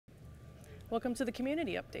Welcome to the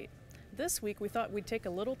community update. This week we thought we'd take a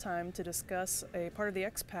little time to discuss a part of the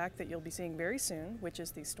X-Pack that you'll be seeing very soon, which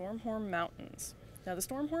is the Stormhorn Mountains. Now the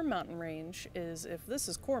Stormhorn Mountain Range is, if this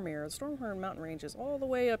is Cormier, the Stormhorn Mountain Range is all the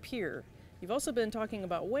way up here. You've also been talking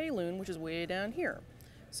about Wayloon, which is way down here.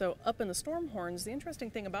 So up in the Stormhorns, the interesting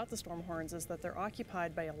thing about the Stormhorns is that they're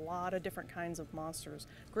occupied by a lot of different kinds of monsters.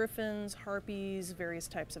 Griffins, harpies, various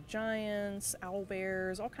types of giants,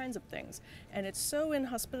 owlbears, all kinds of things. And it's so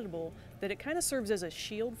inhospitable that it kind of serves as a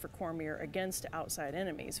shield for Cormier against outside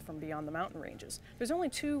enemies from beyond the mountain ranges. There's only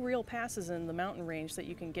 2 real passes in the mountain range that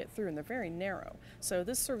you can get through, and they're very narrow. So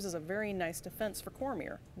this serves as a very nice defense for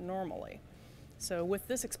Cormier, normally. So with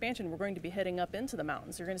this expansion, we're going to be heading up into the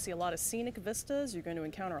mountains. You're going to see a lot of scenic vistas, you're going to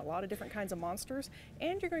encounter a lot of different kinds of monsters,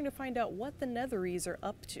 and you're going to find out what the Netheries are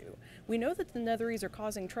up to. We know that the Netheries are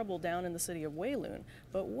causing trouble down in the city of Wayloon,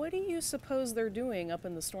 but what do you suppose they're doing up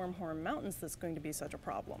in the Stormhorn Mountains that's going to be such a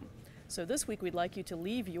problem? So this week we'd like you to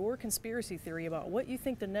leave your conspiracy theory about what you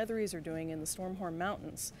think the Netheries are doing in the Stormhorn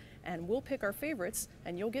Mountains, and we'll pick our favorites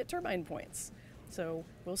and you'll get turbine points. So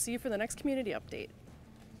we'll see you for the next community update.